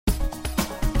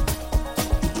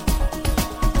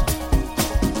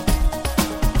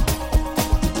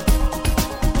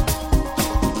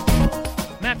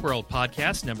Macworld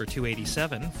Podcast number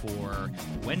 287 for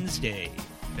Wednesday,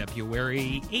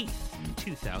 February 8th,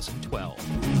 2012.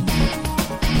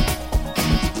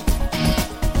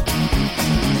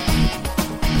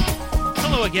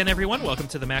 Hello again, everyone. Welcome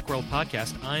to the Macworld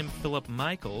Podcast. I'm Philip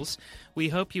Michaels. We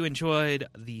hope you enjoyed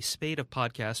the spate of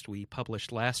podcasts we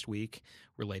published last week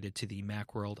related to the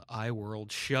Macworld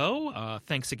iWorld show.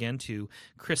 Thanks again to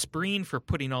Chris Breen for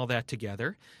putting all that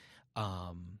together.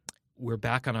 We're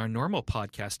back on our normal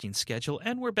podcasting schedule,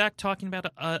 and we're back talking about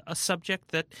a subject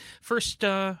that first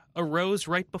arose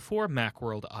right before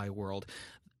Macworld iWorld.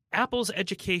 Apple's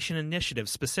education initiative,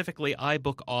 specifically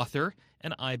iBook Author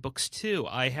and iBooks 2.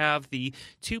 I have the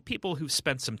two people who've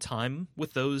spent some time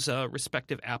with those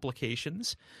respective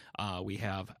applications. We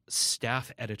have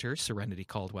staff editor Serenity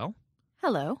Caldwell.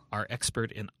 Hello. Our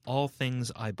expert in all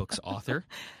things iBooks Author.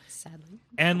 Sadly.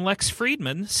 And Lex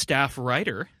Friedman, staff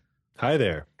writer. Hi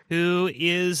there. Who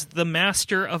is the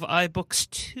master of iBooks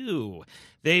 2.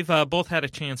 They've both had a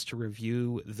chance to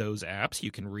review those apps. You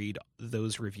can read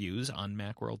those reviews on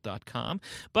Macworld.com.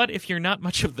 But if you're not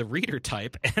much of the reader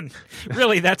type, and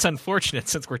really that's unfortunate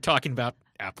since we're talking about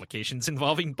applications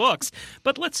involving books,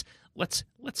 but let's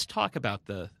talk about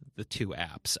the two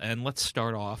apps, and let's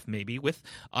start off maybe with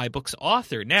iBooks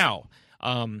Author. Now,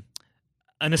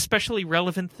 an especially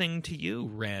relevant thing to you,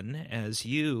 Ren, as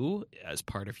you, as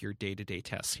part of your day-to-day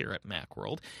tasks here at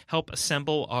Macworld, help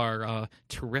assemble our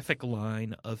terrific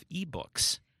line of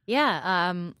ebooks.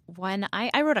 Yeah, when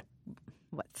I wrote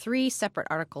three separate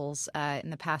articles in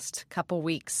the past couple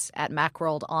weeks at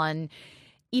Macworld on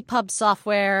EPUB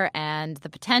software and the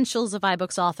potentials of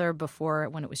iBooks Author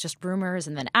when it was just rumors,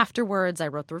 and then afterwards I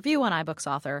wrote the review on iBooks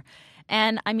Author.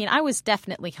 And I mean, I was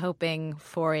definitely hoping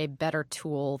for a better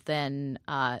tool than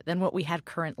what we had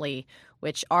currently,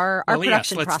 which our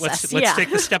production process. Let's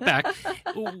take a step back.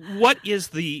 What is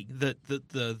the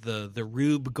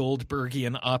Rube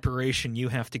Goldbergian operation you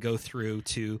have to go through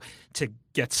to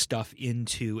get stuff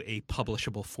into a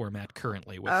publishable format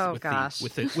currently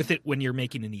with it when you're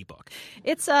making an ebook?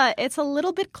 It's a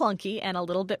little bit clunky and a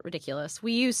little bit ridiculous.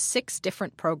 We use 6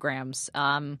 different programs,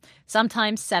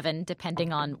 sometimes 7,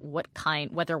 depending on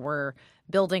whether we're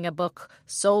building a book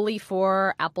solely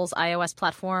for Apple's iOS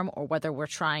platform or whether we're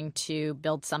trying to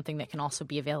build something that can also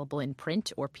be available in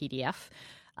print or PDF.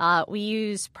 We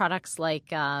use products like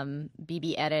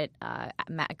BB Edit,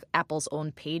 Apple's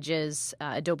own Pages,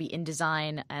 Adobe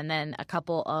InDesign, and then a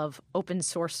couple of open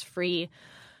source free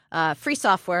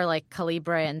software like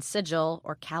Calibra and Sigil,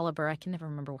 or Calibre. I can never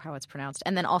remember how it's pronounced.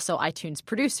 And then also iTunes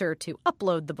Producer to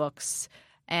upload the books.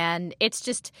 And it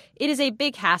is a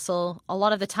big hassle. A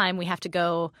lot of the time we have to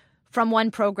go from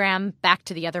one program back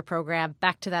to the other program,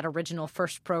 back to that original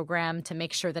first program to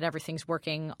make sure that everything's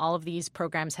working. All of these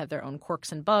programs have their own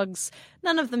quirks and bugs.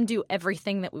 None of them do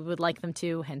everything that we would like them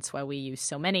to, hence why we use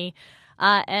so many.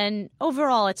 And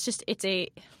overall,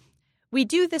 we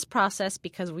do this process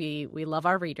because we love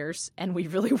our readers, and we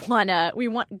really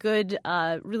want good,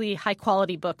 really high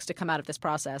quality books to come out of this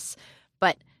process.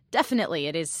 But definitely,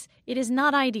 it is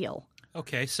not ideal.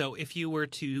 Okay, so if you were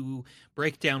to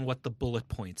break down what the bullet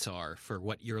points are for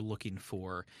what you're looking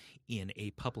for in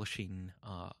a publishing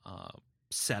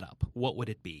setup, what would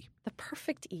it be? The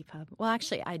perfect EPUB. Well,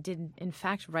 actually, I did, in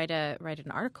fact, write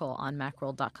an article on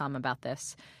Macworld.com about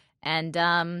this. And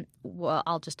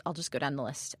I'll just go down the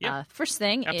list. Yep. First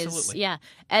thing Absolutely. is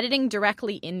editing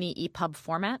directly in the EPUB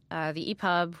format. The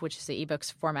EPUB, which is the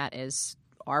ebooks format, is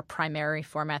our primary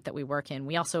format that we work in.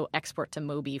 We also export to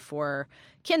Mobi for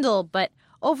Kindle, but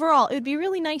overall, it would be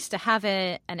really nice to have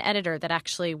an editor that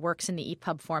actually works in the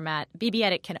EPUB format. BB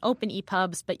Edit can open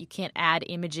EPUBs, but you can't add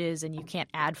images and you can't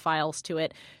add files to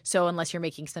it. So unless you're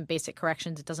making some basic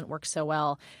corrections, it doesn't work so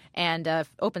well. And an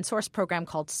open source program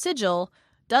called Sigil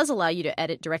does allow you to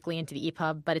edit directly into the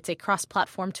EPUB, but it's a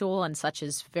cross-platform tool and such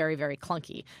is very, very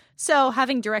clunky. So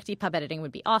having direct EPUB editing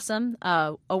would be awesome.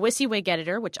 A WYSIWYG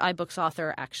editor, which iBooks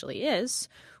Author actually is,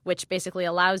 which basically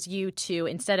allows you to,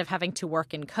 instead of having to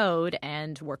work in code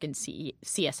and work in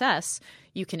CSS,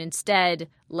 you can instead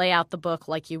lay out the book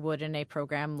like you would in a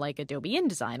program like Adobe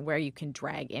InDesign, where you can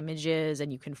drag images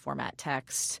and you can format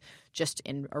text just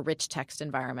in a rich text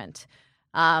environment.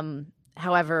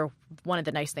 However, one of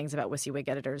the nice things about WYSIWYG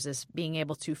editors is being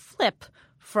able to flip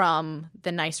from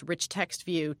the nice rich text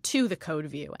view to the code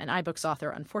view, and iBooks Author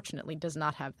unfortunately does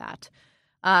not have that.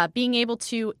 Being able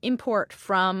to import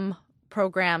from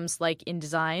programs like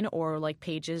InDesign or like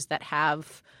Pages that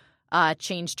have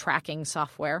change tracking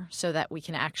software so that we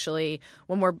can actually,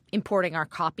 when we're importing our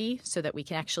copy, so that we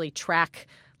can actually track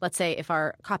let's say if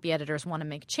our copy editors want to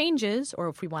make changes or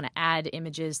if we want to add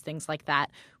images, things like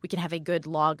that, we can have a good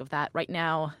log of that. Right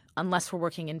now, unless we're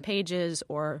working in Pages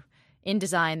or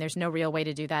InDesign, there's no real way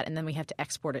to do that, and then we have to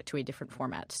export it to a different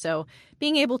format. So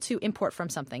being able to import from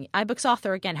something. iBooks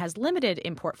Author, again, has limited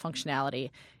import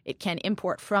functionality. It can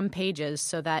import from Pages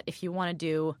so that if you want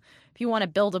to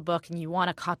build a book and you want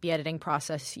a copy editing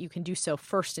process, you can do so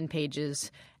first in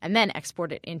Pages and then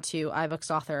export it into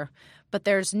iBooks Author. But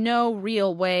there's no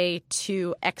real way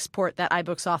to export that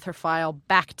iBooks Author file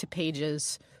back to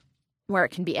Pages where it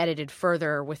can be edited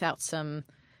further without some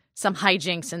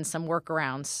hijinks and some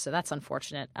workarounds. So that's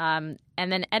unfortunate. And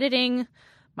then editing,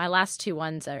 my last two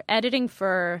ones are editing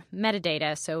for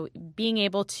metadata. So being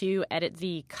able to edit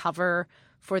the cover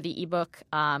for the ebook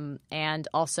and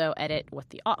also edit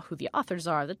who the authors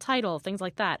are, the title, things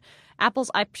like that.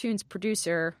 Apple's iTunes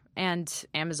Producer and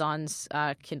Amazon's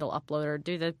Kindle Uploader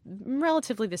do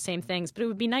relatively the same things, but it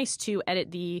would be nice to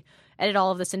edit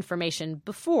all of this information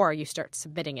before you start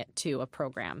submitting it to a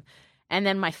program. And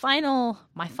then my final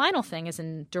thing is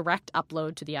in direct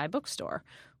upload to the iBook store,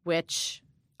 which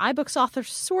iBooks Author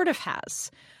sort of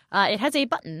has. It has a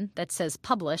button that says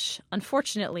publish.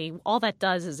 Unfortunately, all that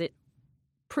does is it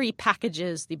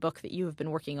pre-packages the book that you have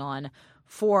been working on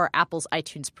for Apple's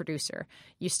iTunes Producer.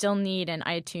 You still need an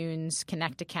iTunes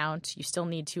Connect account. You still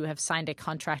need to have signed a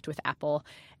contract with Apple.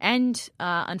 And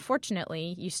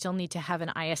unfortunately, you still need to have an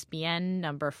ISBN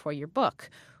number for your book,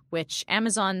 which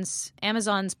Amazon's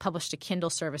published a Kindle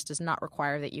service does not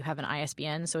require that you have an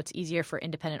ISBN, so it's easier for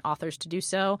independent authors to do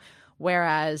so.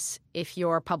 Whereas if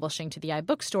you're publishing to the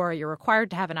iBook store, you're required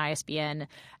to have an ISBN,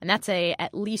 and that's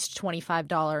at least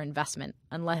 $25 investment,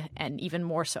 and even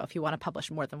more so if you want to publish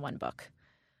more than one book.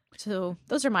 So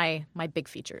those are my big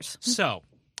features. So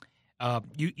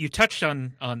you touched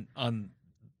on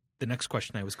the next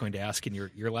question I was going to ask in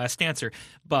your last answer,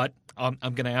 but I'm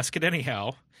going to ask it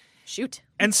anyhow. Shoot.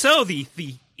 And so the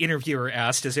interviewer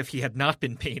asked, as if he had not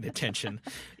been paying attention,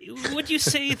 would you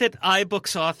say that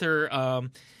iBooks Author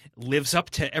lives up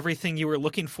to everything you were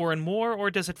looking for and more, or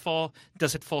does it fall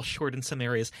short in some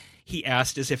areas? He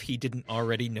asked as if he didn't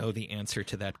already know the answer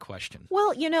to that question.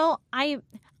 Well,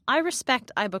 I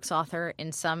respect iBooks Author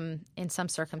in some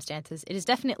circumstances. It is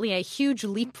definitely a huge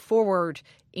leap forward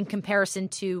in comparison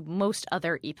to most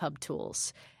other EPUB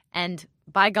tools. And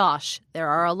by gosh, there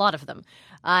are a lot of them,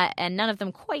 and none of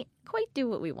them quite do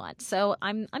what we want. So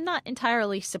I'm not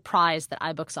entirely surprised that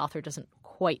iBooks Author doesn't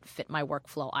quite fit my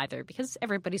workflow either, because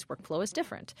everybody's workflow is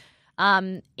different.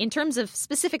 In terms of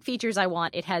specific features I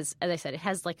want, it has, as I said, it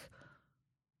has like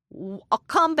a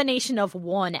combination of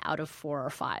 1 out of 4 or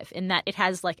 5. In that it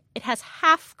has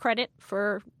half credit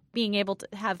for being able to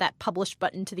have that publish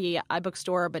button to the iBook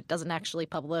store, but doesn't actually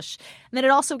publish. And then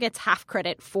it also gets half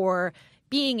credit for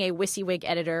being a WYSIWYG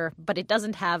editor, but it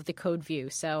doesn't have the code view.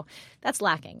 So that's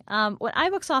lacking. What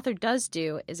iBooks Author does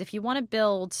do is if you want to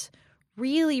build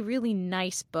really, really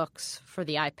nice books for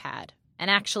the iPad and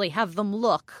actually have them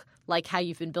look like how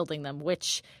you've been building them,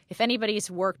 which if anybody's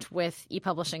worked with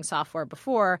e-publishing software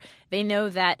before, they know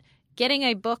that getting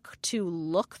a book to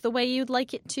look the way you'd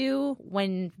like it to,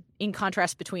 when in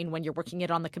contrast between when you're working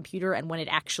it on the computer and when it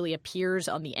actually appears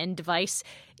on the end device,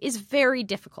 is very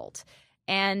difficult.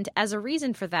 And as a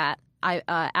reason for that,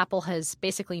 Apple has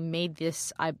basically made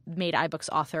iBooks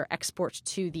Author export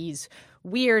to these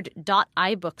weird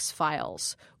 .ibooks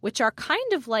files, which are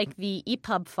kind of like the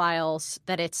EPUB files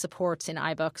that it supports in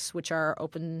iBooks, which are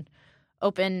open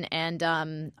and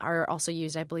are also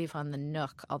used, I believe, on the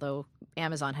Nook, although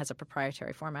Amazon has a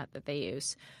proprietary format that they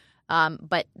use.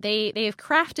 But they have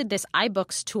crafted this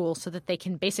iBooks tool so that they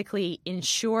can basically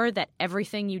ensure that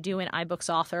everything you do in iBooks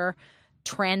Author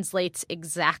translates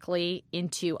exactly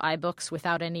into iBooks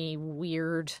without any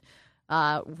weird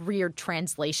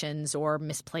translations or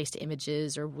misplaced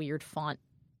images or weird font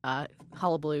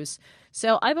hullabaloos.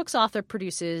 So iBooks Author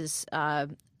produces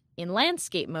in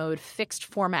landscape mode fixed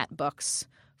format books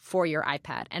for your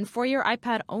iPad, and for your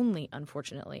iPad only,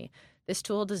 unfortunately. This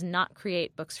tool does not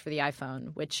create books for the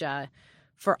iPhone, which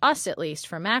for us at least,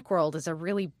 for Macworld, is a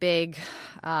really big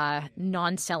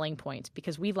non-selling point,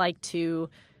 because we like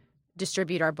to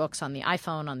distribute our books on the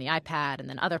iPhone, on the iPad, and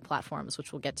then other platforms,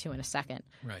 which we'll get to in a second.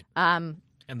 Right.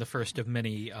 And the first of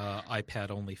many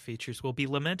iPad-only features we'll be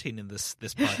lamenting in this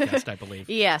podcast, I believe.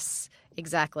 Yes,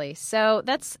 exactly. So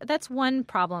that's one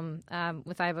problem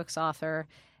with iBooks Author.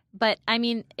 But, I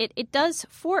mean, it does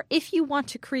if you want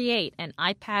to create an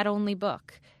iPad-only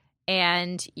book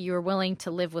and you're willing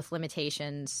to live with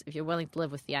limitations, if you're willing to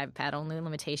live with the iPad-only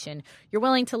limitation, you're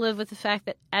willing to live with the fact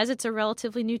that as it's a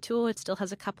relatively new tool, it still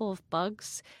has a couple of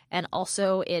bugs, and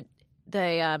also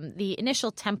the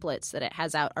initial templates that it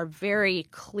has out are very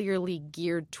clearly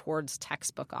geared towards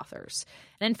textbook authors.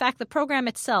 And in fact, the program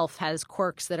itself has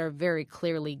quirks that are very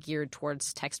clearly geared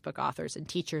towards textbook authors and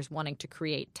teachers wanting to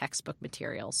create textbook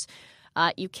materials.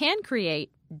 You can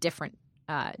create different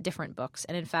books,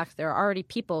 and in fact, there are already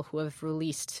people who have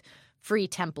released free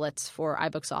templates for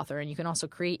iBooks Author, and you can also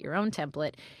create your own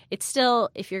template. It's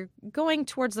still, if you're going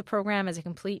towards the program as a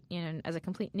complete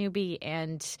newbie,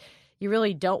 and you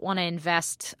really don't want to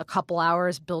invest a couple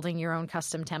hours building your own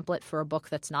custom template for a book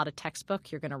that's not a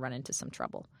textbook, you're going to run into some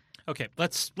trouble. Okay,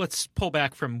 let's pull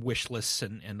back from wish lists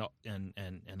and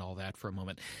all that for a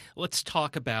moment. Let's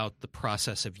talk about the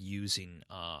process of using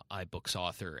iBooks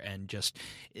Author, and just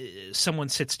someone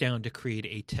sits down to create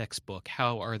a textbook.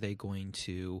 How are they going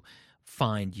to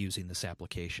find using this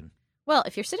application? Well,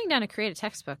 if you're sitting down to create a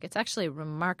textbook, it's actually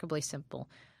remarkably simple.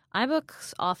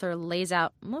 iBooks Author lays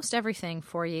out most everything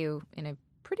for you in a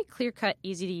pretty clear-cut,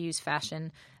 easy-to-use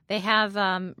fashion. They have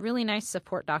really nice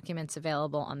support documents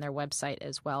available on their website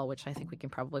as well, which I think we can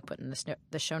probably put in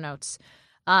the show notes.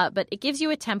 But it gives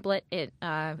you a template.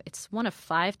 It's one of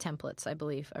 5 templates, I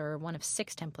believe, or one of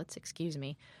 6 templates, excuse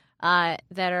me, that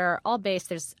are all based.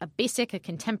 There's a basic, a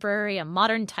contemporary, a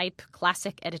modern type,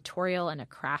 classic, editorial, and a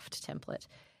craft template.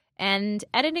 And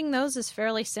editing those is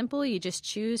fairly simple. You just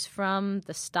choose from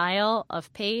the style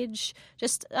of page,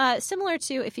 just similar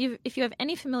to if you have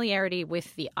any familiarity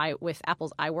with with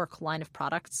Apple's iWork line of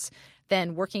products,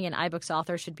 then working in iBooks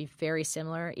Author should be very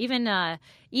similar. Even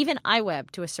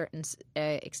iWeb to a certain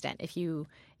extent, if you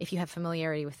have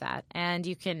familiarity with that, and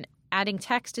you can. Adding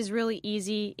text is really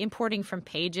easy. Importing from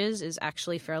Pages is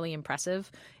actually fairly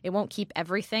impressive. It won't keep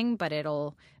everything, but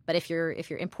if you're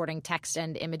importing text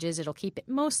and images, it'll keep it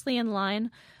mostly in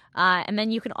line. And then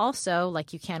you can also,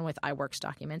 like you can with iWorks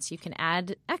documents, you can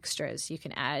add extras. You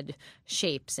can add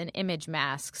shapes and image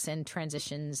masks and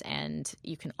transitions, and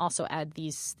you can also add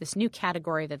this new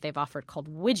category that they've offered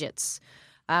called widgets,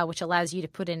 which allows you to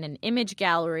put in an image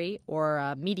gallery or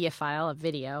a media file, a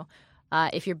video.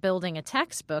 If you're building a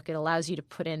textbook, it allows you to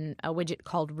put in a widget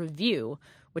called Review,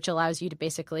 which allows you to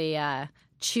basically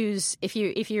choose if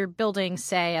you're building,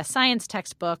 say, a science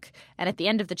textbook, and at the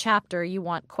end of the chapter you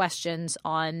want questions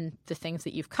on the things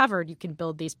that you've covered, you can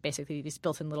build these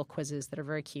built-in little quizzes that are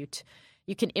very cute.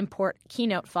 You can import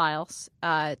Keynote files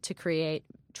to create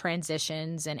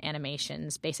transitions and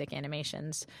animations, basic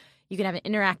animations. You can have an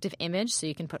interactive image, so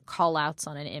you can put call-outs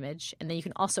on an image. And then you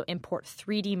can also import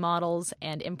 3D models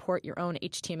and import your own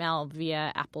HTML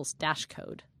via Apple's Dash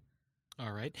Code.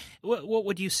 All right. What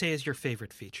would you say is your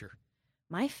favorite feature?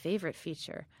 My favorite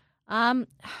feature?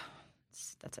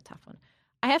 That's a tough one.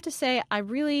 I have to say I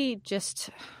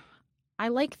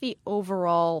like the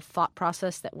overall thought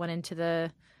process that went into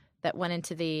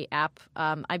the app.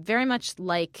 I very much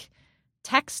like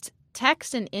text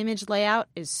and image layout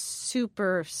is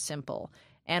super simple.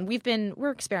 And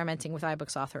we're experimenting with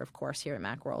iBooks Author, of course, here at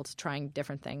Macworld, trying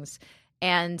different things.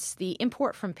 And the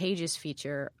import from Pages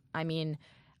feature,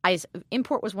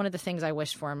 import was one of the things I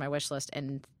wished for in my wish list,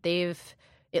 and they've,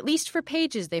 at least for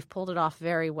Pages, they've pulled it off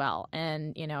very well.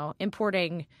 And,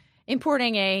 importing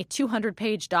a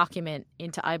 200-page document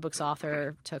into iBooks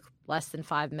Author took less than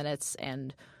 5 minutes,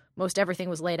 and most everything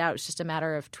was laid out. It's just a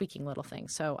matter of tweaking little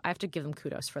things. So I have to give them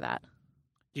kudos for that.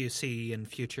 Do you see in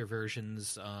future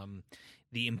versions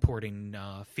the importing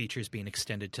features being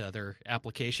extended to other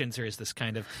applications, or is this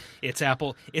kind of it's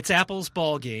Apple's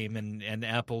ball game, and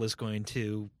Apple is going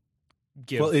to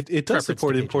give? Well, it does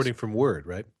support importing from Word,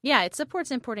 right? Yeah, it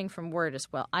supports importing from Word as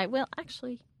well. I will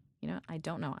actually. I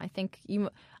don't know. I think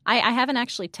I haven't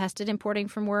actually tested importing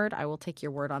from Word. I will take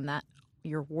your word on that.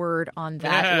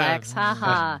 Lex.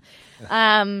 Haha.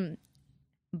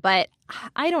 But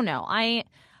I don't know.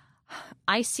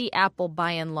 I see Apple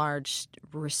by and large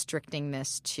restricting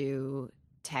this to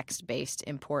text-based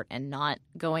import and not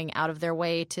going out of their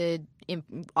way to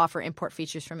offer import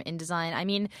features from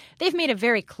InDesign. They've made a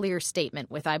very clear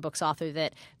statement with iBooks Author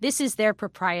that this is their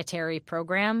proprietary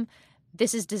program.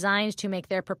 This is designed to make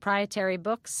their proprietary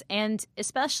books, and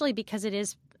especially because it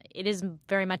is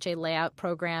very much a layout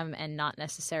program and not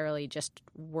necessarily just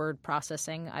word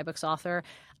processing, iBooks Author,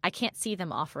 I can't see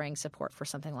them offering support for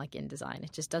something like InDesign.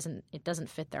 It just doesn't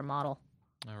fit their model.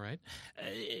 All right.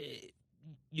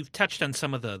 You've touched on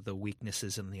some of the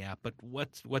weaknesses in the app, but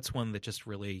what's one that just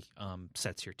really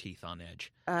sets your teeth on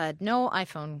edge? No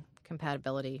iPhone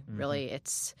compatibility, really. Mm-hmm.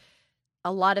 It's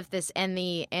a lot of this in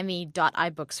the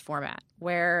 .iBooks format,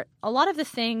 where a lot of the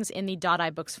things in the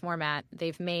 .iBooks format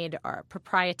they've made are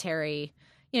proprietary.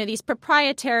 these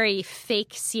proprietary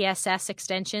fake CSS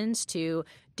extensions to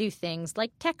do things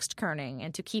like text kerning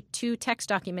and to keep two text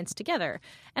documents together.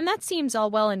 And that seems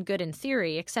all well and good in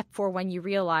theory, except for when you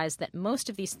realize that most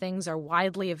of these things are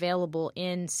widely available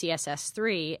in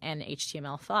CSS3 and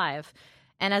HTML5.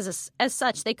 And as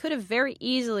such, they could have very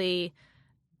easily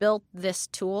built this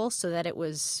tool so that it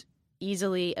was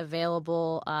easily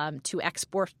available to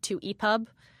export to EPUB.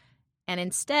 And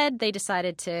instead, they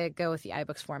decided to go with the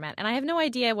iBooks format. And I have no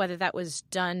idea whether that was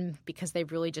done because they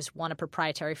really just want a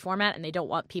proprietary format and they don't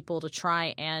want people to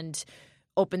try and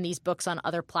open these books on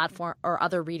other platform or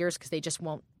other readers because they just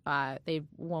won't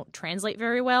translate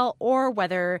very well, or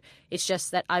whether it's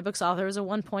just that iBooks Author is a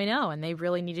 1.0 and they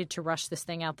really needed to rush this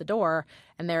thing out the door.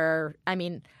 And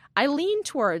I lean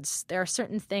towards there are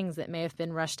certain things that may have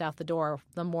been rushed out the door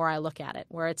the more I look at it,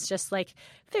 where it's just like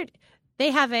they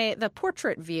have the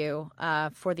portrait view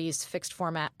for these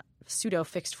pseudo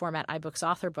fixed format iBooks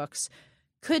Author books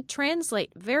could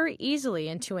translate very easily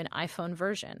into an iPhone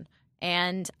version.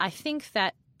 And I think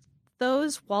that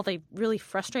those, while they really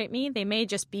frustrate me, they may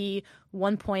just be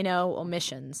 1.0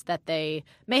 omissions that they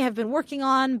may have been working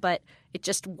on, but it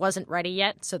just wasn't ready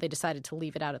yet, so they decided to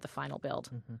leave it out of the final build.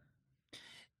 Mm-hmm.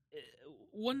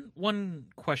 One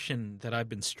question that I've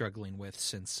been struggling with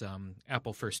since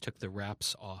Apple first took the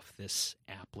wraps off this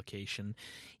application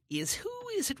is who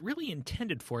is it really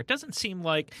intended for? It doesn't seem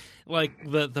like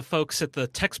the folks at the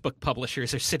textbook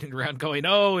publishers are sitting around going,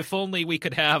 oh, if only we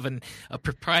could have a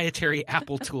proprietary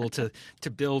Apple tool to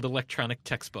build electronic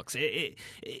textbooks.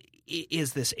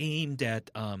 Is this aimed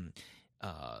at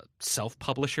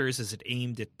self-publishers? Is it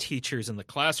aimed at teachers in the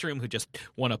classroom who just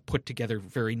want to put together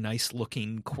very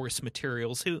nice-looking course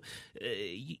materials?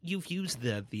 You've used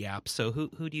the app, so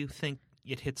who do you think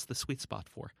it hits the sweet spot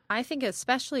for? I think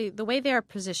especially the way they are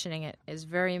positioning it is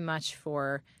very much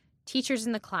for teachers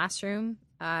in the classroom,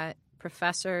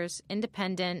 professors,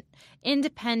 independent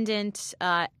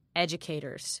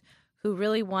educators who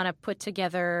really want to put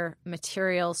together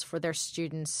materials for their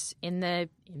students in the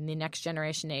next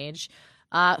generation age,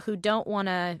 who don't want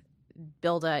to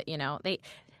build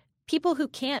people who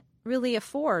can't really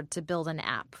afford to build an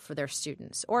app for their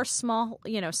students, or small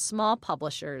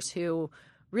publishers who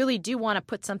really do want to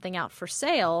put something out for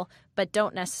sale but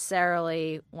don't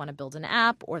necessarily want to build an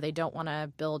app, or they don't want to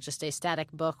build just a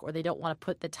static book, or they don't want to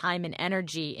put the time and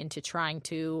energy into trying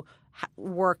to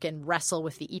work and wrestle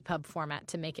with the EPUB format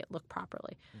to make it look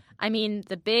properly. Mm-hmm. I mean,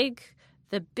 the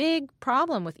big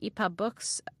problem with EPUB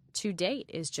books to date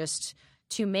is just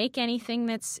to make anything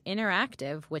that's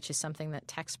interactive, which is something that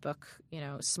textbook,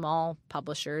 small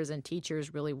publishers and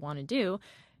teachers really want to do.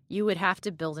 You would have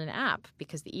to build an app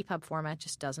because the EPUB format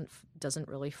just doesn't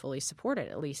really fully support it,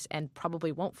 at least, and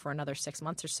probably won't for another 6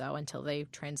 months or so until they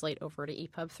translate over to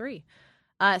EPUB 3.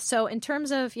 So in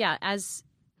terms of, as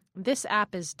this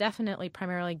app is definitely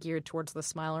primarily geared towards the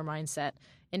smiler mindset,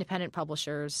 independent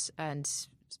publishers and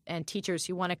teachers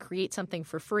who want to create something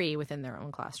for free within their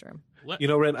own classroom.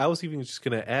 Ren, I was even just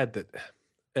going to add that,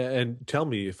 and tell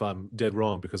me if I'm dead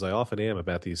wrong, because I often am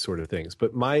about these sort of things.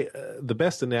 But the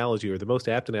best analogy, or the most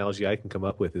apt analogy I can come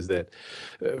up with, is that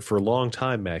for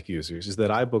long-time Mac users, is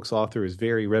that iBooks Author is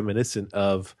very reminiscent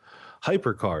of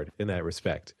HyperCard in that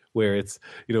respect, where it's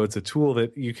a tool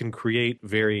that you can create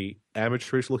very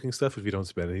amateurish looking stuff if you don't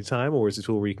spend any time, or it's a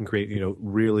tool where you can create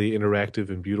really interactive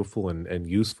and beautiful and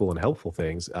useful and helpful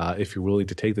things if you're willing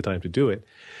to take the time to do it.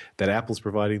 That Apple's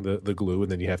providing the glue,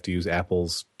 and then you have to use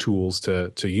Apple's tools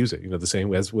to use it. The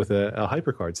same as with a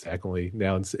HyperCard stack, only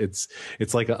now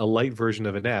it's like a light version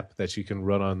of an app that you can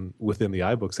run on within the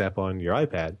iBooks app on your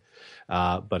iPad.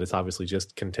 But it's obviously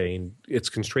just it's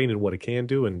constrained in what it can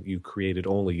do, and you create it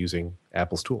only using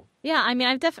Apple's tool. Yeah, I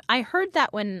mean, I heard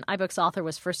that when iBooks Author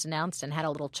was first announced and had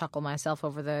a little chuckle myself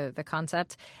over the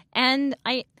concept. And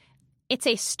it's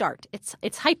a start. It's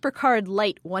HyperCard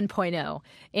Lite 1.0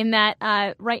 in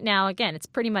that right now, again,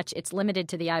 it's limited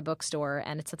to the iBook store,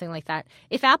 and it's something like that.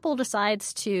 If Apple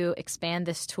decides to expand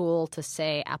this tool to,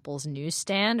 say, Apple's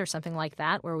newsstand or something like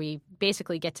that, where we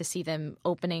basically get to see them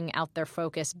opening out their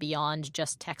focus beyond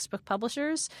just textbook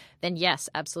publishers, then yes,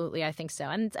 absolutely, I think so.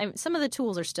 And some of the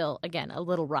tools are still, again, a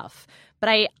little rough.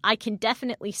 But I can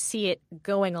definitely see it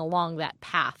going along that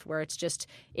path where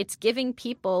it's giving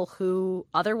people who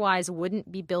otherwise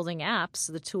wouldn't be building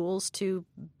apps the tools to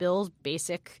build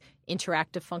basic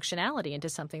interactive functionality into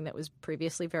something that was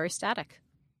previously very static.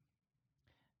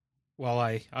 Well,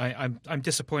 I'm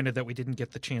disappointed that we didn't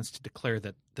get the chance to declare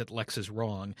that Lex is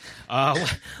wrong.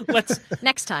 Let's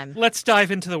next time. Let's dive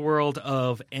into the world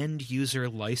of end user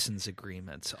license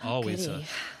agreements. Always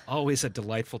a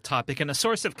delightful topic and a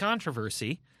source of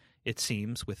controversy it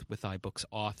seems, with iBooks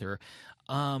Author.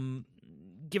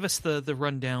 Give us the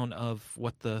rundown of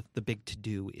what the big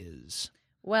to-do is.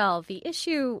 Well, the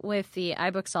issue with the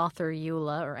iBooks Author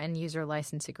EULA, or End User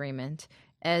License Agreement,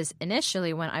 is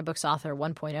initially when iBooks Author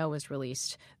 1.0 was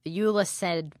released, the EULA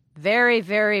said very,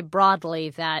 very broadly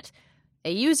that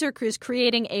a user is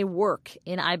creating a work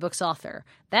in iBooks Author.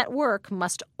 That work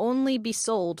must only be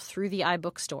sold through the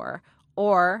iBook Store,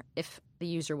 or, if the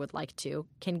user would like to,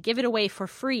 can give it away for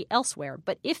free elsewhere.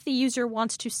 But if the user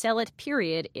wants to sell it,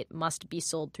 period, it must be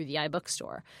sold through the iBook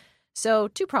Store. So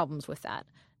 2 problems with that.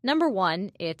 Number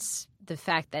one, it's the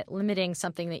fact that limiting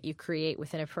something that you create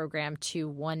within a program to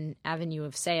one avenue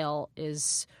of sale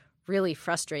is really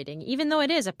frustrating. Even though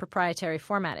it is a proprietary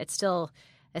format, it's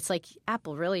like,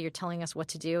 Apple, really, you're telling us what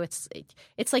to do?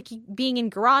 It's like being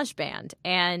in GarageBand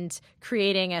and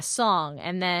creating a song,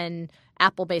 and then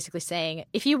Apple basically saying,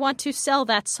 if you want to sell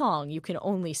that song, you can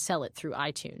only sell it through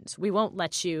iTunes. We won't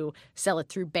let you sell it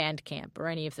through Bandcamp or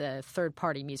any of the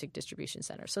third-party music distribution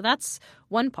centers. So that's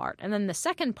one part. And then the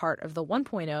second part of the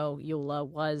 1.0 EULA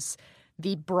was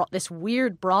this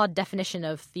weird broad definition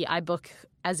of the iBook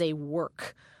as a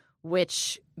work,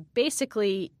 which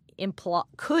basically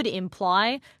could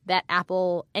imply that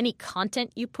Apple, any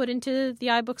content you put into the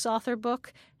iBooks Author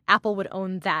book, Apple would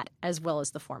own that as well as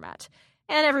the format.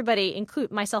 And everybody,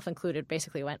 myself included,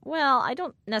 basically went, well, I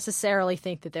don't necessarily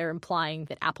think that they're implying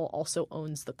that Apple also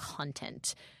owns the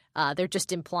content. They're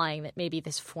just implying that maybe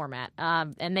this format.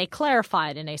 And they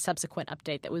clarified in a subsequent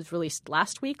update that was released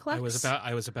last week, Lex.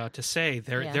 I was about to say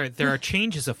there are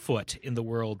changes afoot in the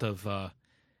world of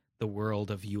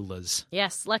EULAs.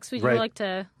 Yes, Lex, would you like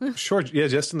to? Sure. Yeah,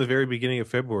 just in the very beginning of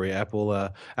February, Apple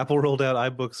rolled out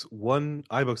iBooks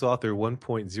Author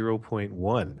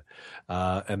 1.0.1,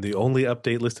 and the only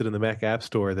update listed in the Mac App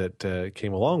Store that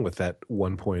came along with that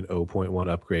 1.0.1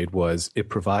 upgrade was it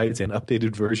provides an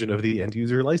updated version of the End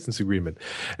User License Agreement,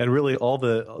 and really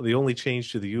the only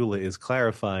change to the EULA is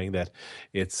clarifying that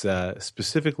it's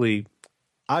specifically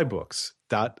iBooks.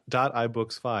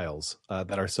 .iBooks files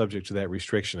that are subject to that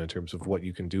restriction in terms of what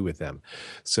you can do with them.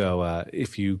 So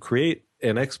if you create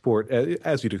an export,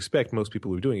 as you'd expect most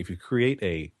people are doing, if you create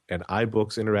an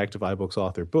iBooks interactive iBooks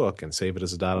Author book and save it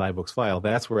as a .iBooks file,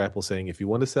 that's where Apple's saying if you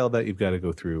want to sell that, you've got to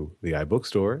go through the iBook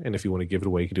Store, and if you want to give it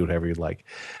away, you can do it however you'd like.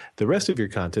 The rest of your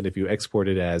content, if you export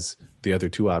it as the other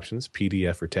 2 options,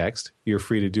 PDF or text, you're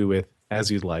free to do with as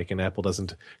you'd like, and Apple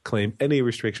doesn't claim any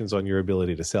restrictions on your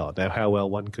ability to sell it. Now, how well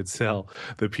one could sell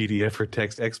the PDF or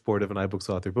text export of an iBooks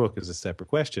Author book is a separate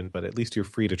question, but at least you're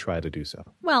free to try to do so.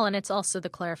 Well, and it's also the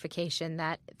clarification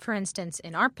that, for instance,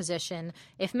 in our position,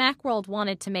 if Macworld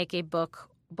wanted to make a book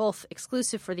both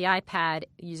exclusive for the iPad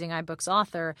using iBooks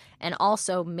Author and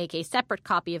also make a separate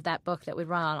copy of that book that would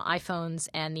run on iPhones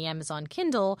and the Amazon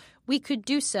Kindle, we could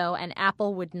do so, and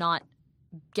Apple would not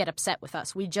get upset with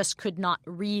us. We just could not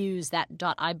reuse that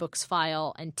 .iBooks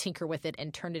file and tinker with it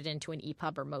and turn it into an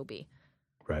EPUB or Mobi.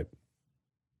 Right.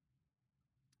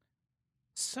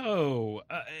 So,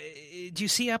 do you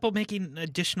see Apple making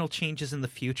additional changes in the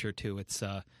future to its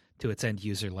end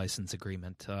user license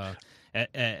agreement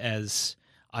as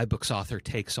iBooks Author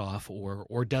takes off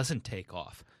or doesn't take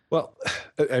off? Well,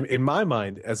 in my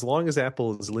mind, as long as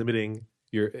Apple is limiting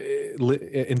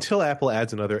until Apple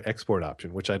adds another export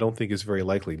option, which I don't think is very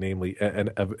likely, namely an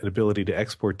ability to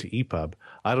export to EPUB,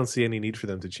 I don't see any need for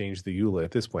them to change the EULA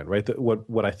at this point, right?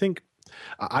 What I think,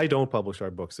 I don't publish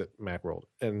our books at Macworld,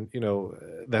 and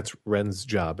that's Ren's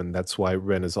job, and that's why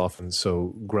Ren is often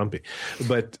so grumpy.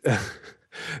 But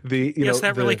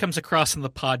that really comes across in the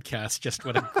podcast, just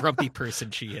what a grumpy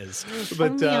person she is.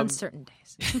 But only on certain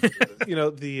days.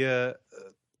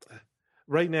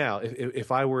 Right now, if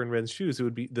I were in Ren's shoes, it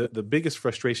would be the biggest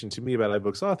frustration to me about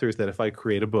iBooks Author is that if I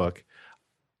create a book,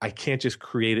 I can't just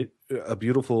create a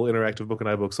beautiful interactive book in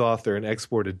iBooks Author and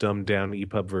export a dumbed-down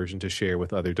EPUB version to share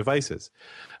with other devices.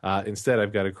 Instead,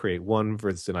 I've got to create one for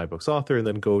instance in iBooks Author and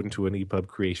then go into an EPUB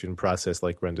creation process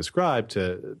like Ren described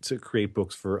to create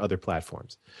books for other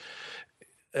platforms.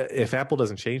 If Apple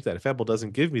doesn't change that, if Apple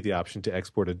doesn't give me the option to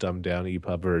export a dumbed-down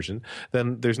EPUB version,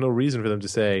 then there's no reason for them to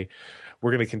say,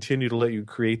 we're going to continue to let you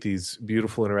create these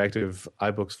beautiful interactive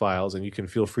iBooks files, and you can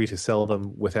feel free to sell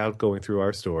them without going through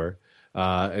our store.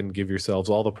 And give yourselves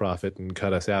all the profit and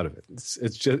cut us out of it.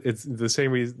 It's the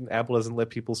same reason Apple doesn't let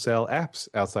people sell apps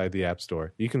outside the App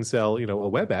Store. You can sell, a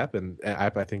web app, and I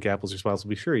think Apple's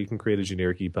responsible. Sure, you can create a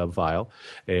generic EPUB file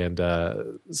and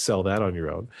sell that on your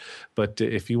own. But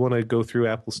if you want to go through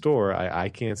Apple Store, I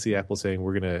can't see Apple saying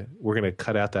we're gonna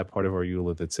cut out that part of our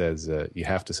EULA that says you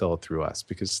have to sell it through us,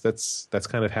 because that's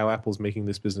kind of how Apple's making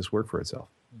this business work for itself.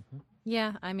 Mm-hmm.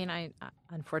 Yeah, I mean, I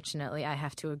unfortunately I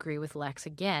have to agree with Lex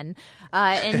again,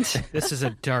 and This is a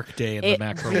dark day in the it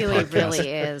Macworld really, podcast. really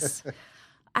is.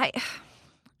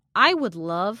 I would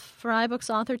love for iBooks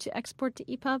Author to export to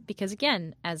EPUB because,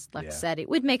 again, as Lex said, it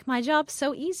would make my job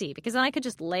so easy because then I could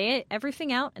just lay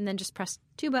everything out and then just press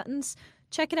 2 buttons,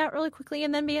 check it out really quickly,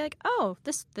 and then be like, oh,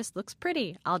 this looks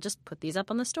pretty. I'll just put these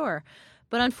up on the store.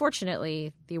 But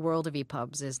unfortunately, the world of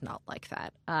EPUBs is not like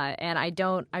that, and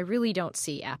I really don't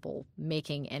see Apple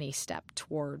making any step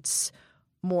towards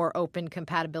more open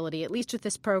compatibility, at least with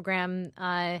this program.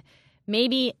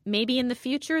 Maybe in the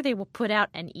future they will put out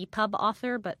an EPUB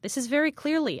Author, but this is very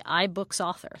clearly iBooks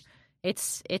Author.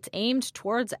 It's aimed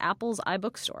towards Apple's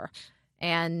iBook store,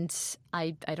 and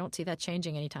I don't see that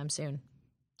changing anytime soon.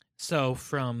 So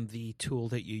from the tool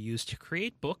that you use to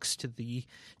create books to the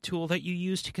tool that you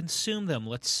use to consume them,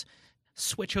 let's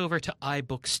switch over to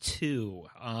iBooks 2.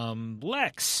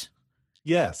 Lex,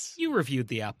 Yes, you reviewed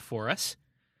the app for us.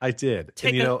 I did.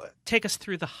 Take us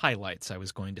through the highlights, I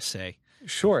was going to say.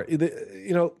 Sure.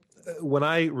 When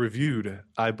I reviewed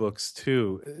iBooks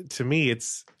 2, to me,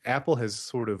 Apple has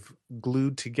sort of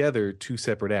glued together 2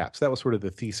 separate apps. That was sort of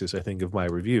the thesis, I think, of my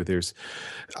review.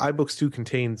 iBooks 2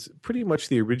 contains pretty much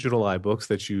the original iBooks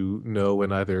that you know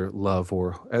and either love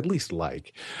or at least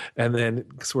like, and then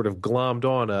sort of glommed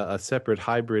on a separate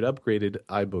hybrid upgraded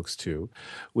iBooks 2,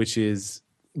 which is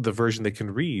the version that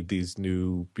can read these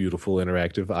new, beautiful,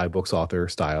 interactive iBooks Author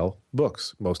style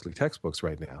books, mostly textbooks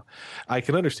right now. I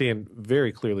can understand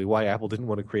very clearly why Apple didn't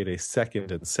want to create a second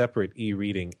and separate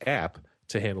e-reading app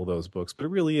to handle those books, but it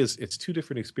really it's 2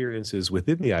 different experiences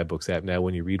within the iBooks app now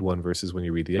when you read one versus when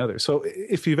you read the other. So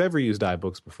if you've ever used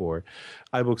iBooks before,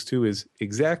 iBooks 2 is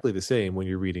exactly the same when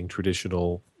you're reading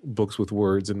traditional books with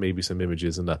words and maybe some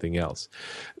images and nothing else.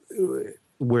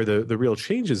 Where the real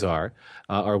changes are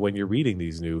when you're reading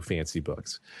these new fancy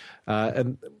books,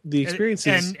 and the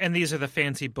experiences. And these are the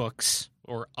fancy books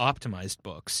or optimized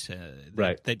books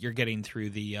that you're getting through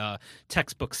the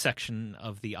textbook section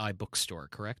of the iBook store,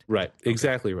 correct? Right, okay.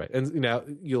 Exactly right. And now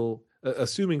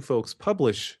assuming folks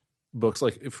publish books,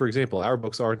 like for example, our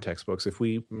books aren't textbooks. If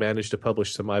we manage to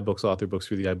publish some iBooks Author books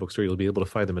through the iBook store, you'll be able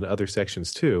to find them in other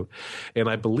sections too. And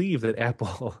I believe that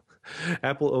Apple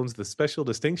owns the special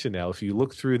distinction now. If you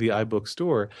look through the iBook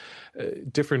store,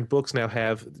 different books now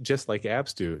have, just like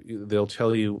apps do, they'll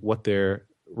tell you what their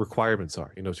requirements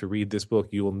are. To read this book,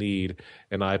 you will need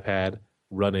an iPad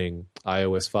running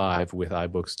iOS 5 with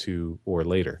iBooks 2 or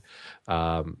later.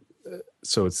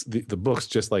 So it's the books,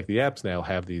 just like the apps now,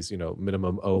 have these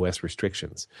minimum OS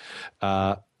restrictions.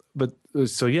 You'll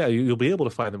be able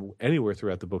to find them anywhere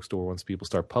throughout the bookstore once people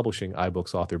start publishing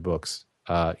iBooks Author books,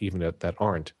 even that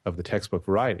aren't of the textbook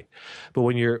variety. But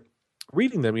when you're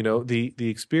reading them, the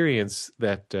experience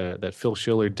that Phil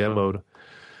Schiller demoed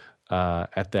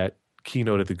at that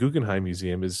keynote at the Guggenheim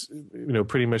Museum is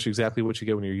pretty much exactly what you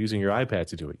get when you're using your iPad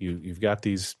to do it. You've got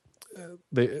these.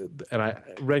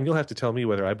 Ren, you'll have to tell me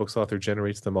whether iBooks Author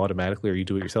generates them automatically or you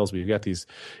do it yourselves, but you've got these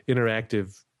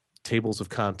interactive tables of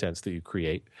contents that you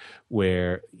create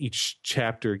where each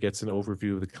chapter gets an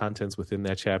overview of the contents within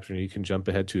that chapter and you can jump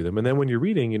ahead to them. And then when you're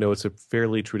reading, it's a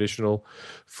fairly traditional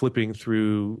flipping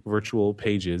through virtual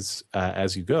pages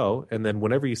as you go. And then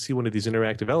whenever you see one of these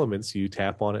interactive elements, you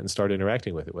tap on it and start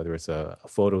interacting with it, whether it's a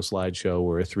photo slideshow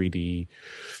or a 3D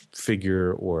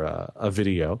figure or a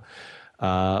video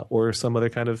or some other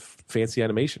kind of fancy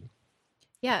animation.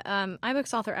 Yeah,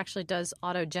 iBooks Author actually does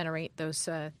auto-generate those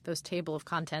table of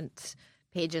contents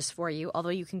pages for you, although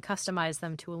you can customize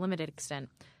them to a limited extent.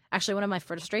 Actually, one of my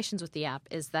frustrations with the app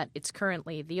is that it's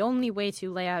currently the only way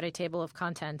to lay out a table of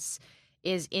contents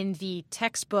is in the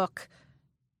textbook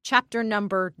chapter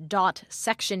number dot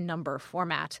section number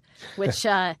format, which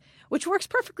works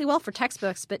perfectly well for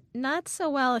textbooks, but not so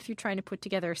well if you're trying to put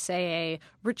together, say, a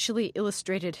richly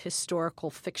illustrated historical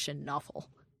fiction novel.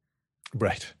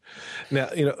 Right. Now,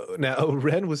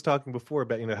 Ren was talking before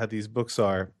about, how these books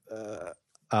are,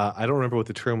 I don't remember what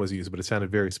the term was used, but it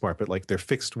sounded very smart, but like they're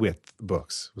fixed width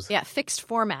books. Fixed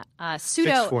format.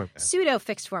 Pseudo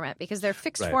fixed format, because they're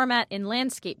fixed format in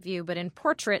landscape view, but in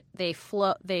portrait they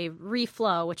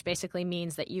reflow, which basically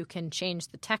means that you can change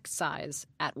the text size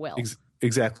at will.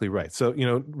 Exactly right. So,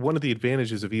 one of the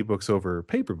advantages of ebooks over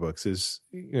paper books is,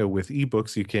 with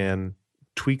ebooks you can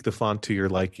tweak the font to your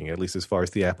liking, at least as far as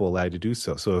the app will allow you to do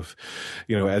so. So if,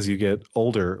 as you get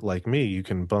older like me, you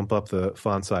can bump up the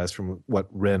font size from what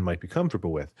Ren might be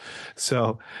comfortable with.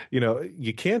 So,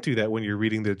 you can't do that when you're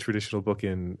reading the traditional book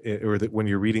when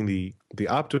you're reading the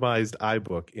optimized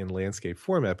iBook in landscape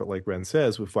format. But like Ren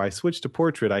says, if I switch to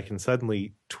portrait, I can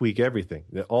suddenly tweak everything.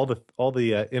 All the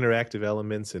interactive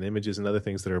elements and images and other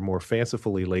things that are more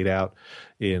fancifully laid out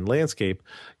in landscape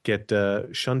get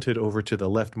shunted over to the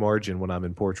left margin when I'm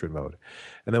in portrait mode.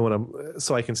 And then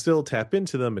so I can still tap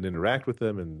into them and interact with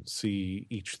them and see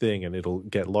each thing, and it'll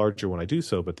get larger when I do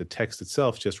so, but the text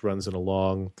itself just runs in a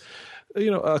long,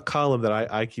 a column that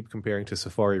I keep comparing to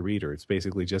Safari Reader. It's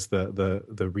basically just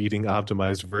the reading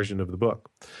optimized version of the book.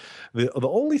 The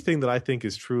only thing that I think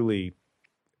is truly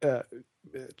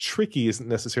tricky isn't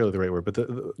necessarily the right word, but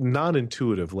the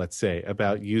non-intuitive, let's say,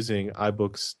 about using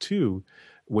iBooks 2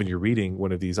 when you're reading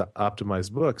one of these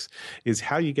optimized books is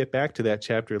how you get back to that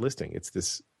chapter listing. It's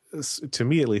this, to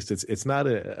me at least, it's not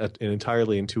an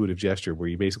entirely intuitive gesture where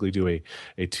you basically do a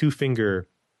 2-finger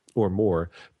or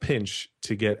more pinch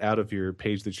to get out of your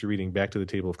page that you're reading back to the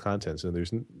table of contents.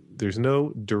 And there's no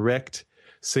direct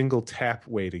single tap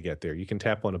way to get there. You can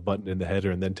tap on a button in the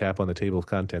header and then tap on the table of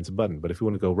contents button. But if you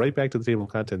want to go right back to the table of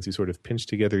contents, you sort of pinch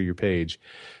together your page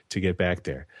to get back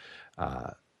there.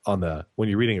 When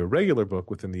you're reading a regular book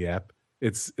within the app,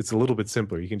 it's a little bit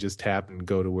simpler. You can just tap and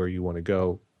go to where you want to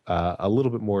go a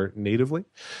little bit more natively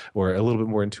or a little bit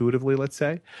more intuitively, let's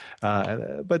say.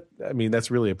 But I mean,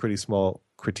 that's really a pretty small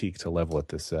critique to level at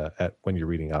this when you're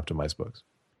reading optimized books.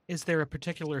 Is there a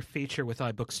particular feature with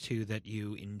iBooks 2 that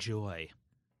you enjoy?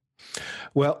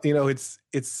 Well, it's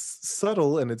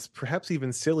subtle and it's perhaps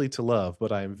even silly to love,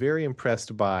 but I'm very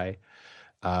impressed by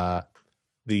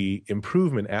the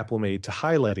improvement Apple made to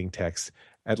highlighting text,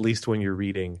 at least when you're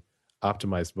reading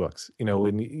optimized books.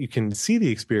 When you can see the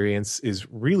experience is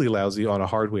really lousy on a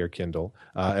hardware Kindle,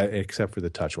 except for the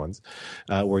touch ones,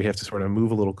 where you have to sort of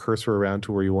move a little cursor around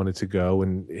to where you want it to go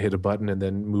and hit a button and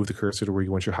then move the cursor to where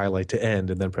you want your highlight to end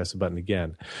and then press a button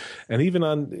again. And even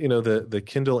on, the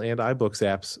Kindle and iBooks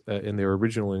apps in their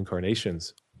original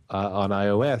incarnations on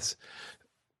iOS,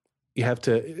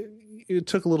 it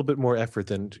took a little bit more effort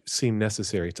than seemed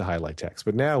necessary to highlight text.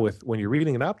 But now when you're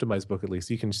reading an optimized book, at least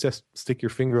you can just stick your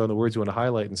finger on the words you want to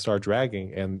highlight and start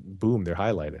dragging and boom, they're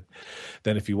highlighted.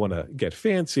 Then if you want to get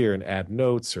fancier and add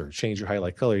notes or change your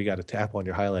highlight color, you got to tap on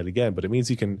your highlight again. But it means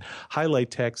you can highlight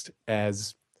text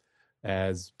as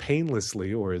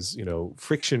painlessly or as,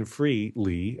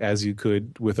 friction-freely as you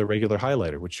could with a regular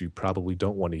highlighter, which you probably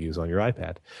don't want to use on your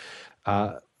iPad.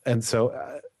 And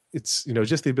so it's,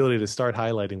 just the ability to start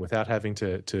highlighting without having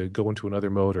to go into another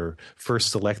mode or first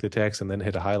select the text and then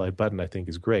hit a highlight button, I think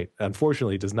is great.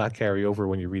 Unfortunately, it does not carry over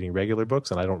when you're reading regular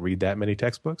books, and I don't read that many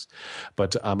textbooks.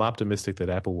 But I'm optimistic that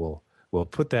Apple will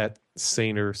put that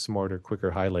saner, smarter,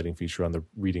 quicker highlighting feature on the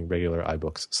reading regular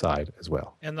iBooks side as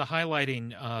well. And the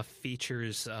highlighting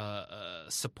features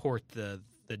support the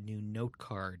new note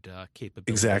card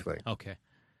capability. Exactly. Okay.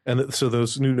 And so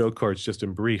those new note cards, just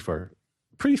in brief, are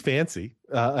pretty fancy.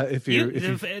 Apparently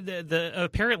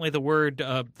the word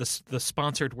the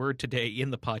sponsored word today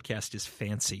in the podcast is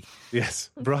fancy.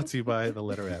 Yes, brought to you by the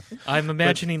letter F. I'm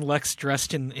imagining Lex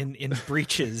dressed in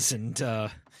breeches and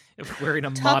wearing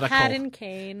a top monocle, hat and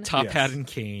cane. Hat and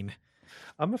cane.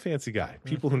 I'm a fancy guy.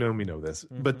 People who know me know this.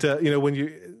 Mm-hmm. But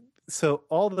so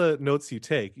all the notes you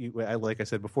take, like I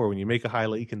said before, when you make a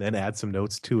highlight, you can then add some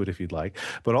notes to it if you'd like.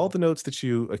 But all the notes that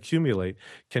you accumulate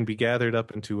can be gathered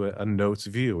up into a notes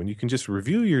view. And you can just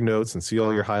review your notes and see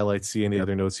all your highlights, see any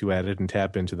other notes you added and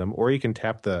tap into them. Or you can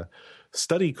tap the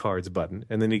study cards button,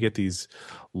 and then you get these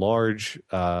large,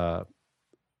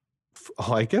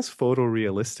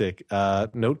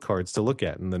 photorealistic note cards to look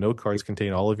at. And the note cards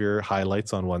contain all of your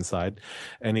highlights on one side,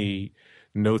 any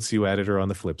notes you added are on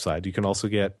the flip side. You can also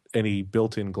get any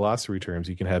built-in glossary terms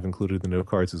you can have included in the note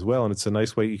cards as well. And it's a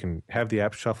nice way you can have the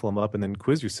app shuffle them up and then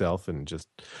quiz yourself and just,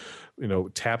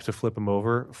 tap to flip them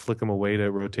over, flick them away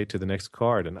to rotate to the next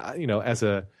card. And, as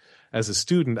a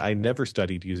student, I never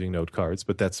studied using note cards,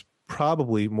 but that's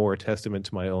probably more a testament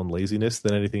to my own laziness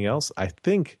than anything else. I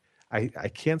think I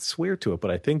can't swear to it,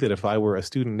 but I think that if I were a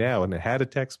student now and had a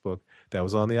textbook that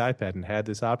was on the iPad and had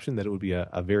this option, that it would be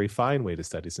a very fine way to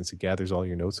study since it gathers all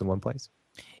your notes in one place.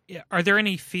 Yeah. Are there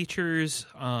any features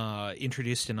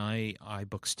introduced in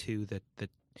iBooks 2 that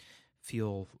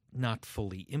feel not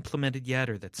fully implemented yet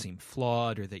or that seem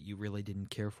flawed or that you really didn't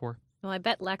care for? Well, I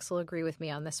bet Lex will agree with me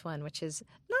on this one, which is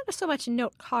not so much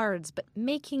note cards, but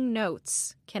making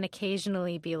notes can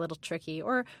occasionally be a little tricky.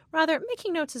 Or rather,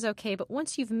 making notes is okay, but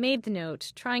once you've made the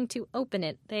note, trying to open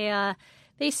it, they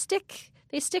stick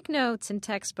they stick notes in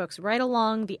textbooks right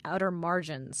along the outer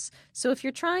margins. So if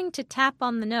you're trying to tap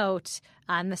on the note,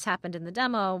 and this happened in the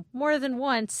demo more than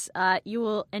once, you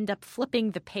will end up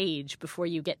flipping the page before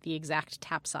you get the exact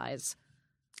tap size.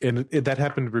 And that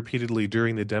happened repeatedly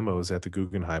during the demos at the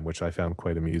Guggenheim, which I found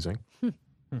quite amusing.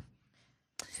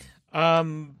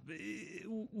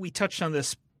 We touched on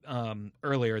this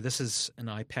earlier. This is an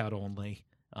iPad only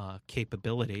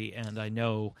capability, and I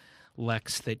know,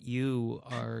 Lex, that you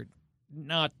are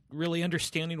not really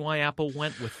understanding why Apple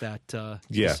went with that.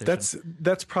 Yeah, decision.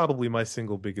 that's probably my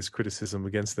single biggest criticism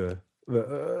against that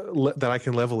I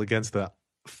can level against the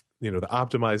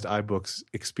optimized iBooks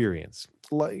experience.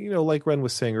 Like Ren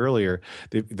was saying earlier,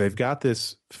 they've got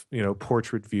this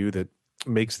portrait view that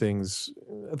makes things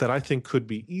that I think could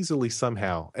be easily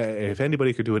somehow, if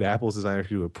anybody could do it, Apple's designer could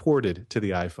do it, ported to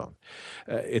the iPhone.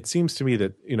 It seems to me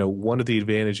that one of the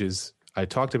advantages, I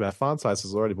talked about font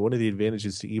sizes already, but one of the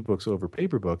advantages to ebooks over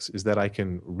paper books is that I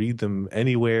can read them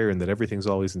anywhere and that everything's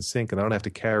always in sync, and I don't have to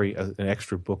carry an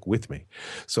extra book with me.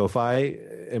 So if I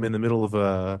am in the middle of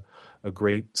a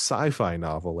great sci-fi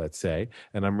novel, let's say,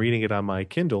 and I'm reading it on my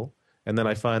Kindle, and then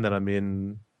I find that I'm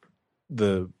in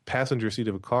the passenger seat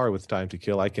of a car with time to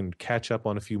kill, I can catch up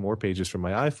on a few more pages from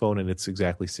my iPhone, and it's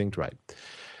exactly synced right.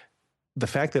 The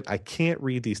fact that I can't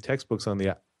read these textbooks on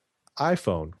the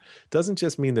iPhone doesn't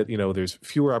just mean that there's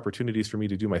fewer opportunities for me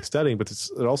to do my studying, but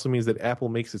it also means that Apple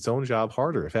makes its own job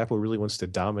harder. If Apple really wants to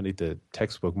dominate the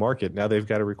textbook market, now they've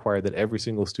got to require that every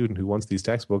single student who wants these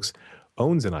textbooks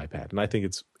owns an iPad. And I think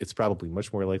it's probably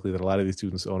much more likely that a lot of these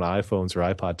students own iPhones or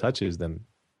iPod Touches than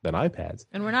iPads.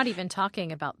 And we're not even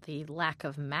talking about the lack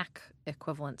of Mac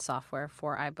equivalent software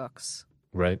for iBooks.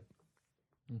 Right.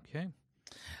 Okay.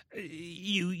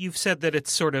 You've said that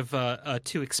it's sort of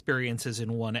two experiences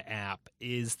in one app.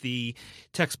 Is the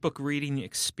textbook reading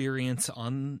experience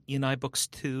in iBooks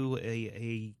 2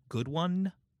 a good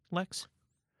one, Lex?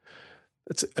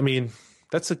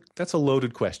 That's a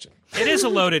loaded question. It is a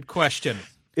loaded question.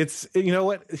 It's,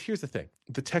 what? Here's the thing.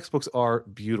 The textbooks are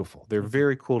beautiful. They're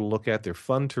very cool to look at. They're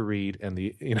fun to read.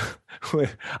 And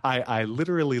I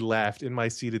literally laughed in my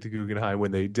seat at the Guggenheim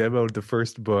when they demoed the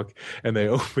first book and they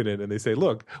open it and they say,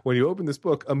 look, when you open this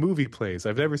book, a movie plays.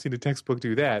 I've never seen a textbook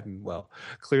do that. And well,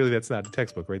 clearly that's not a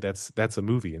textbook, right? That's a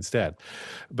movie instead.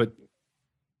 But,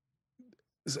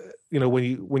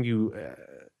 when you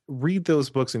read those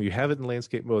books and you have it in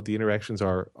landscape mode, the interactions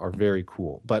are very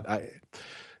cool. But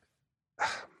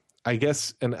I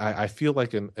guess, and I feel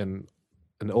like an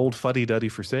old fuddy-duddy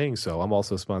for saying so. I'm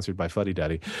also sponsored by Fuddy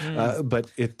Duddy.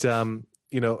 But it,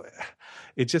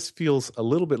 it just feels a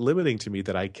little bit limiting to me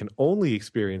that I can only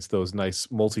experience those nice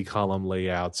multi-column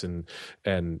layouts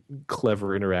and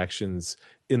clever interactions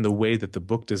in the way that the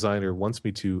book designer wants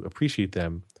me to appreciate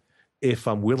them if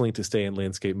I'm willing to stay in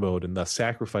landscape mode and thus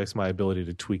sacrifice my ability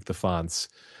to tweak the fonts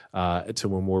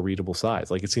to a more readable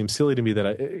size. Like, it seems silly to me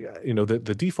that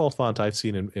the default font I've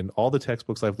seen in all the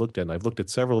textbooks I've looked at, and I've looked at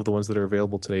several of the ones that are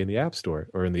available today in the App Store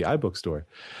or in the iBook Store,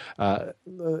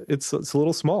 it's a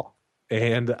little small.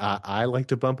 And I like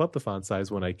to bump up the font size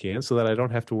when I can so that I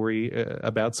don't have to worry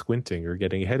about squinting or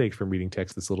getting a headache from reading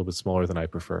text that's a little bit smaller than I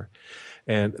prefer.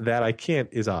 And that I can't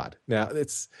is odd. Now,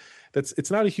 it's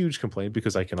not a huge complaint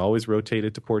because I can always rotate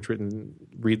it to portrait and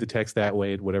read the text that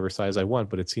way at whatever size I want,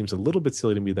 but it seems a little bit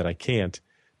silly to me that I can't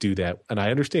do that. And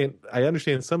I understand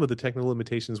some of the technical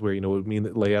limitations where, it would mean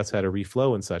that layouts had to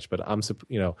reflow and such, but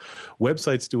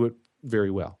websites do it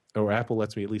very well, or Apple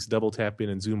lets me at least double tap in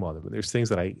and zoom on them. But these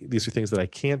are things that I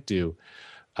can't do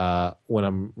when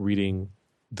I'm reading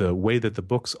the way that the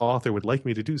book's author would like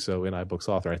me to do so in iBooks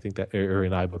Author. I think that, or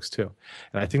in iBooks too.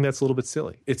 And I think that's a little bit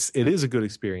silly. It is a good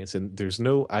experience, and there's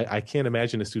I can't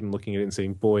imagine a student looking at it and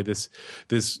saying, boy, this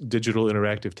digital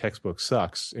interactive textbook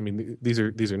sucks. I mean, these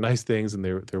are nice things and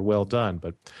they're well done,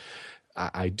 but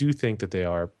I do think that they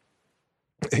are.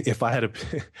 If I had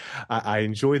I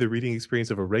enjoy the reading experience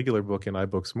of a regular book in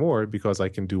iBooks more because I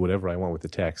can do whatever I want with the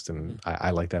text, and I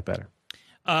like that better.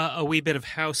 A wee bit of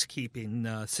housekeeping.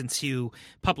 Since you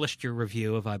published your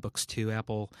review of iBooks 2,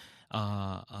 Apple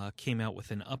came out with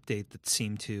an update that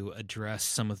seemed to address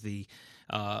some of the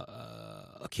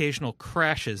occasional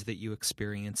crashes that you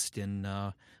experienced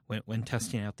when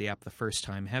testing out the app the first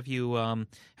time. Have you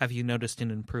noticed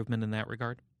an improvement in that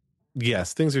regard?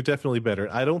 Yes, things are definitely better.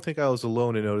 I don't think I was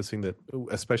alone in noticing that,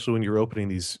 especially when you're opening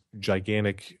these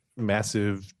gigantic,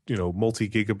 massive,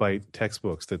 multi-gigabyte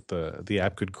textbooks, that the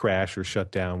app could crash or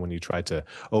shut down when you try to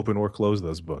open or close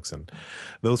those books. And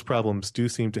those problems do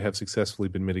seem to have successfully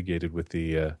been mitigated with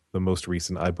the most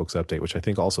recent iBooks update, which I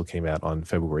think also came out on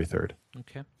February 3rd.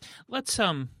 Okay. Let's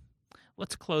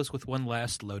let's close with one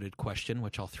last loaded question,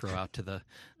 which I'll throw out to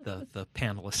the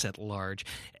panelists at large.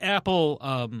 Apple,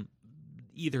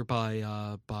 either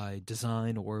by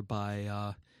design or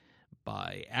by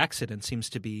accident, seems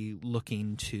to be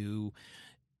looking to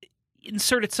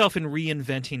insert itself in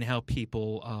reinventing how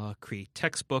people create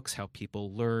textbooks, how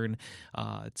people learn.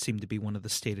 It seemed to be one of the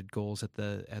stated goals at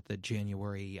the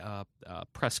January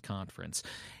press conference.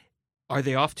 Are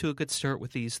they off to a good start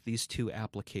with these two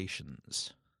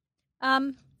applications?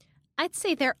 I'd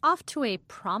say they're off to a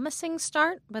promising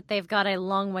start, but they've got a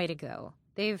long way to go.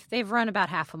 They've run about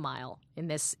half a mile in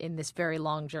this very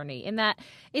long journey. In that,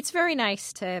 it's very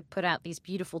nice to put out these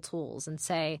beautiful tools and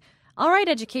say, "All right,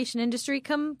 education industry,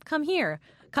 come hither."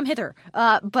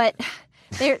 But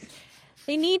they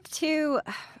need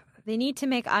to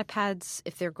make iPads,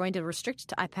 if they're going to restrict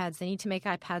to iPads, they need to make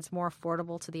iPads more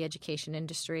affordable to the education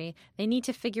industry. They need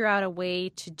to figure out a way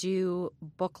to do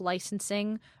book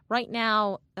licensing. Right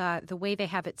now, the way they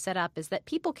have it set up is that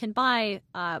people can buy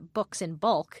books in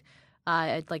bulk.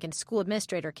 Like a school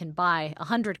administrator can buy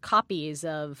 100 copies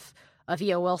of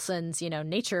E.O. Wilson's,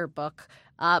 nature book,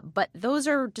 but those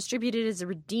are distributed as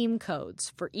redeem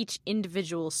codes for each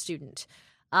individual student.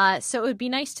 So it would be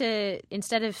nice to,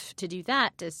 instead of to do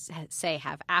that, to say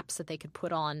have apps that they could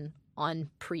put on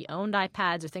pre-owned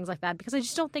iPads or things like that, because I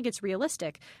just don't think it's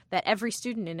realistic that every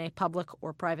student in a public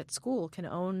or private school can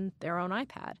own their own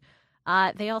iPad.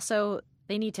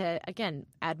 They need to, again,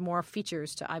 add more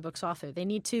features to iBooks Author. They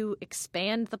need to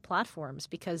expand the platforms,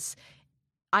 because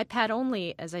iPad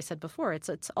only, as I said before, it's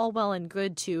all well and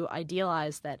good to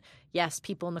idealize that, yes,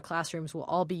 people in the classrooms will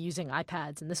all be using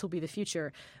iPads and this will be the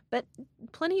future. But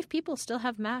plenty of people still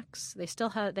have Macs. They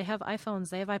have iPhones.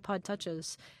 They have iPod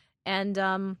Touches. And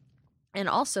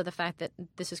also the fact that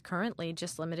this is currently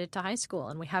just limited to high school,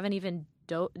 and we haven't even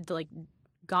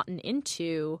gotten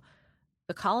into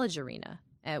the college arena.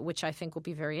 Which I think will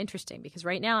be very interesting, because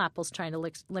right now Apple's trying to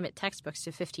limit textbooks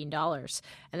to $15.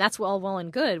 And that's well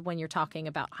and good when you're talking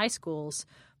about high schools.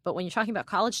 But when you're talking about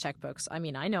college textbooks, I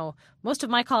mean, I know most of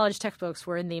my college textbooks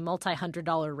were in the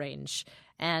multi-$100 range.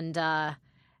 And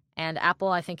Apple,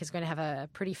 I think, is going to have a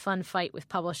pretty fun fight with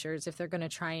publishers if they're going to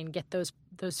try and get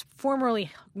those formerly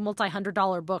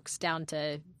multi-$100 books down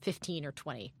to 15 or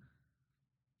 20.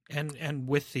 And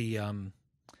with the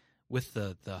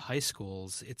high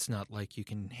schools, it's not like you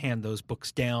can hand those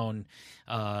books down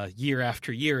year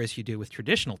after year as you do with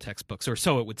traditional textbooks, or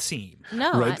so it would seem.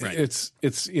 No, right. It's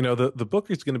the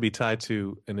book is going to be tied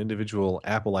to an individual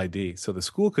Apple ID. So the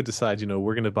school could decide,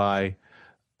 we're going to buy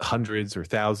hundreds or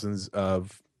thousands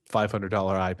of $500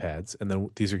 iPads, and then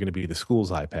these are going to be the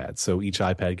school's iPads. So each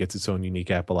iPad gets its own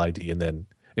unique Apple ID, and then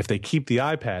if they keep the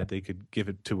iPad, they could give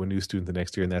it to a new student the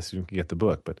next year, and that student can get the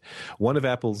book. But one of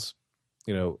Apple's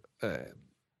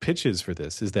pitches for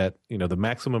this is that the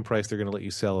maximum price they're going to let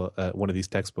you sell one of these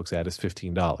textbooks at is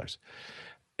 $15,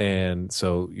 and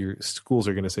so your schools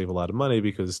are going to save a lot of money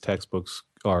because textbooks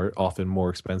are often more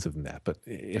expensive than that. But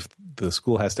if the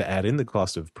school has to add in the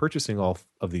cost of purchasing all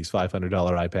of these $500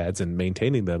 iPads and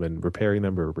maintaining them and repairing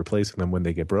them or replacing them when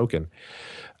they get broken,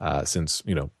 since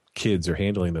kids are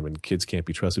handling them and kids can't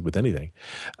be trusted with anything,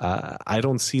 I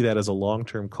don't see that as a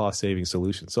long-term cost-saving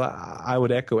solution. So I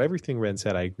would echo everything Ren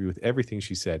said. I agree with everything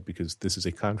she said, because this is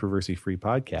a controversy-free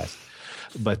podcast.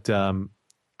 But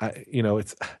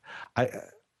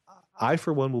I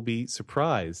for one will be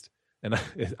surprised, and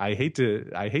I hate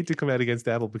to come out against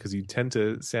Apple because you tend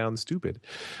to sound stupid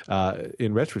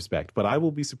in retrospect, but I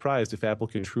will be surprised if Apple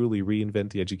can truly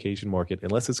reinvent the education market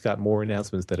unless it's got more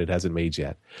announcements that it hasn't made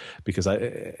yet. Because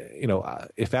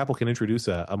if Apple can introduce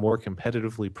a more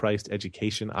competitively priced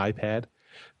education iPad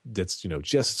that's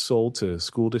just sold to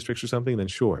school districts or something, then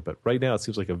sure. But right now it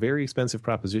seems like a very expensive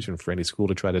proposition for any school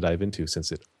to try to dive into,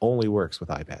 since it only works with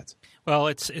iPads. Well,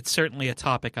 it's certainly a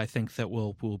topic I think that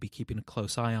we'll be keeping a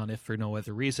close eye on, if for no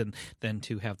other reason than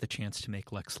to have the chance to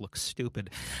make Lex look stupid.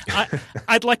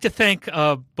 I'd like to thank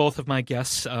both of my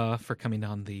guests for coming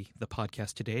on the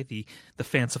podcast today. The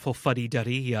fanciful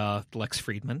fuddy-duddy Lex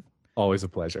Friedman. Always a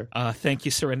pleasure. Thank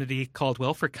you, Serenity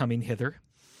Caldwell, for coming hither.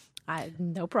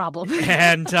 No problem.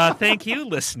 And thank you,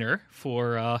 listener,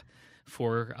 for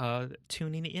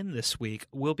tuning in this week.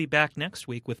 We'll be back next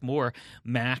week with more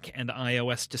Mac and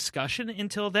iOS discussion.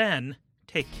 Until then,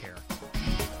 take care.